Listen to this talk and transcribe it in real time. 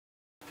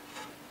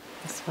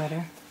The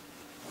sweater.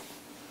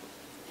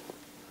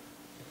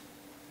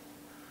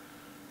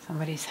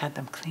 Somebody's had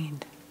them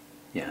cleaned.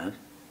 Yes.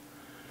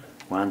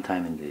 One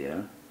time in the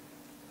year.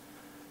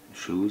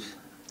 Shoes.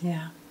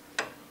 Yeah.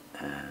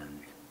 And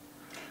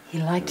he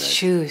liked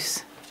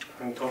shoes.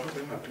 And all of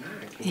them are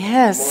black.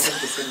 Yes. More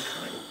of the same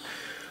kind.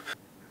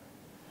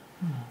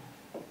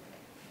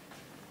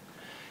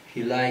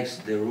 he likes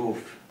the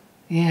roof.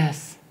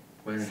 Yes.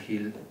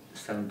 When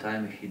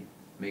sometimes he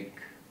make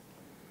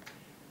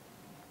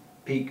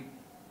big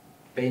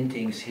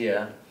paintings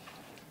here.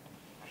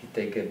 He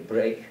take a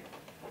break,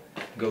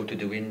 go to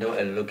the window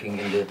and looking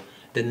in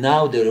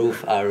now the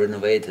roof are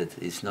renovated.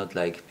 It's not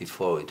like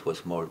before. It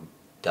was more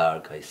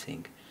dark, I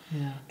think.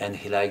 Yeah. And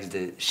he likes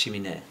the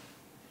chimney.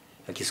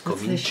 Like his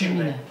What's the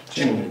chimney.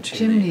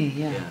 Chimney,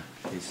 yeah.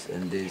 This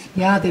and this.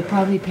 Yeah, they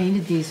probably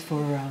painted these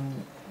for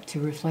to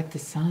reflect the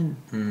sun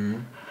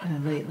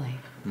lately,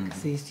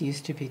 because these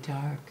used to be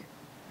dark.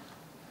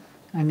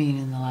 I mean,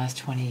 in the last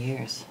 20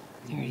 years,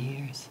 30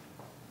 years.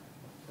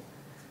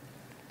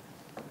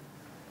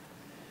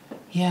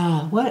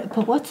 Yeah.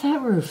 But what's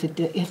that roof?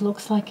 It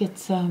looks like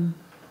it's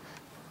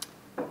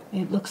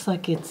It looks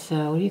like it's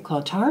what do you call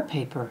it? Tar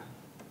paper.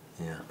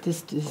 Yeah.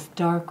 This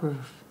dark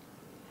roof.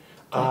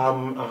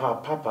 Aha,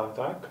 Papa,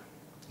 tak?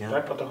 Yeah.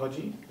 Tak o to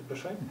chodzi?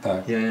 Zbyszek?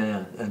 Tak.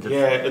 Yeah. And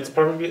yeah, it's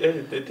probably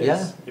it is.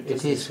 Yeah, it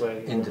is this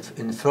way.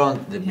 in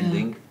front the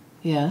building.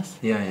 Yes.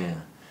 Yeah.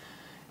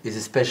 It's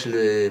a special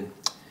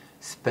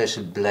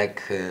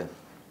black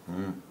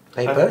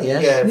paper.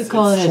 Yes. Yes, we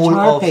call it a full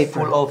tar of paper.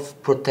 full of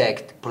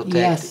protect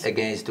Yes.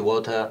 against the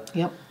water.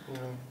 Yep.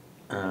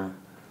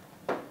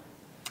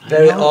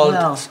 Very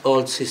well.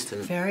 old system.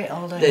 Very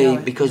old. I know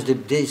it. Because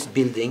this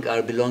building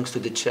belongs to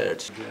the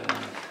church.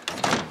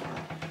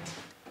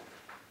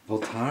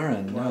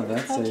 Voltaren, no,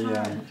 that's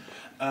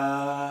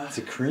it's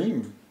a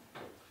cream.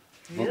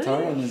 Really?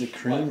 Voltaren is a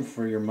cream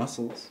for your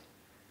muscles.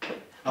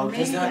 Oh,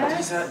 Maybe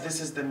this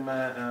is the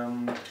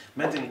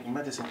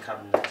medicine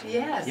cabinet.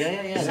 Yes.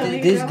 Yeah. So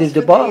This is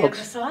the for box.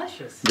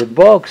 massages. The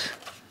box.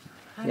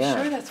 I'm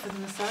sure that's for the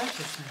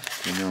massages.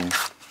 You know,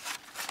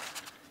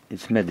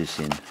 it's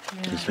medicine.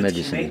 Yeah. It's But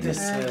medicine. he made this,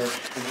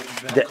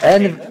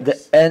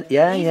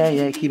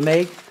 He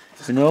made,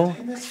 you know.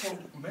 Containers for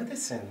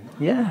medicine.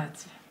 Yeah.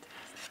 That's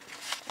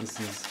This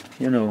is.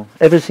 You know,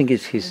 everything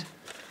is his.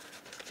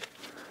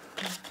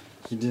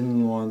 He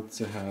didn't want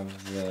to have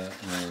the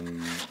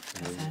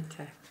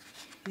fantastic.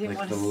 You didn't like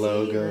want the to see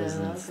logos the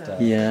and logo.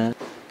 stuff. Yeah.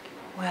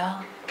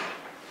 Well,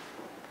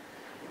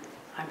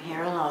 I'm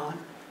here alone.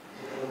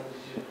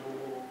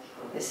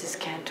 This is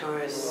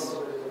Kantor's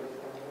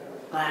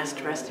last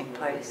resting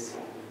place.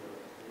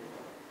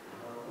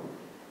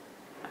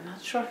 I'm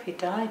not sure if he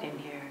died in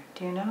here.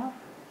 Do you know?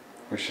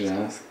 We should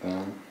ask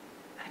them.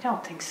 I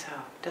don't think so.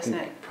 Doesn't He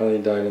it? probably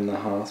died in the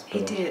He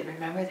hospital. did.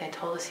 Remember, they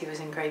told us he was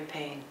in great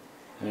pain.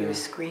 He Yeah.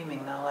 was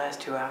screaming the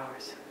last 2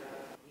 hours.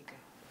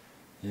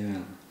 Yeah.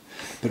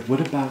 But what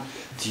about,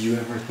 do you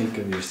ever think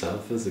of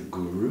yourself as a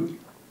guru?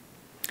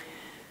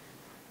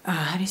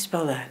 How do you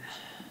spell that?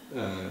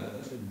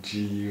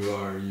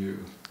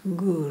 G-U-R-U.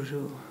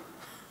 Guru.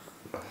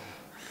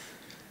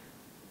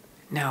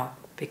 No,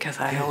 because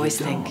I Yeah, always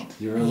you think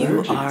don't. You're you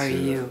allergic are to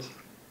you. it.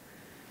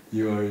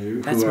 You are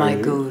you? That's Who are my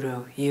you?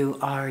 guru. You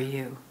are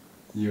you.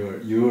 You are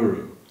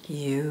Yuru.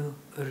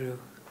 Yuru.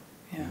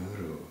 Yeah.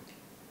 Yuru.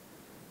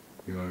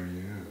 You are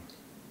you.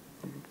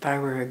 If I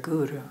were a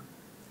guru.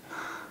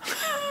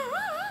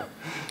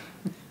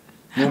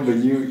 No, but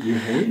you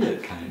hate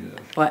it, kind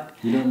of. What?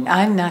 You don't.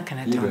 I'm not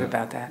going to You talk don't.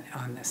 about that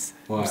on this.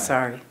 Why? I'm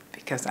sorry,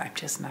 because I'm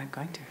just not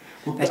going to.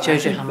 Well, That but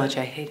shows I you think how much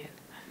I hate it.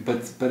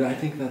 But I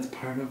think that's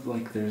part of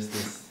like there's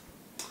this.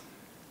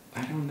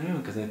 I don't know,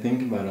 because I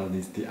think about all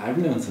these. I've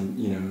known some,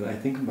 I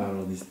think about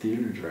all these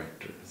theater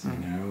directors,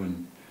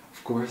 and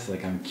of course,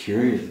 like I'm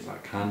curious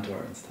about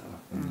Kantor and stuff.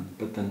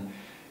 But then,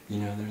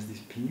 there's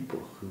these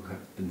people who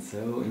have been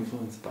so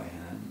influenced by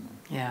him.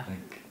 Yeah.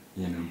 Like,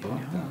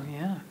 Bogdan.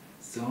 Yeah.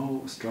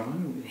 So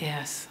strongly.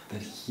 Yes.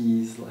 That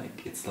he's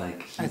like, it's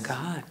like A he's,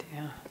 god,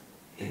 yeah.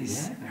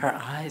 Yeah. Her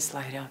eyes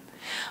light up.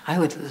 I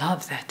would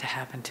love that to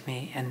happen to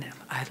me, and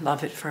I'd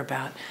love it for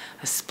about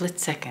a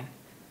split second,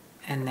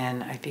 and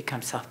then I'd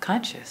become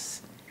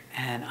self-conscious,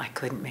 and I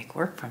couldn't make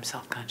work from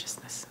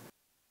self-consciousness.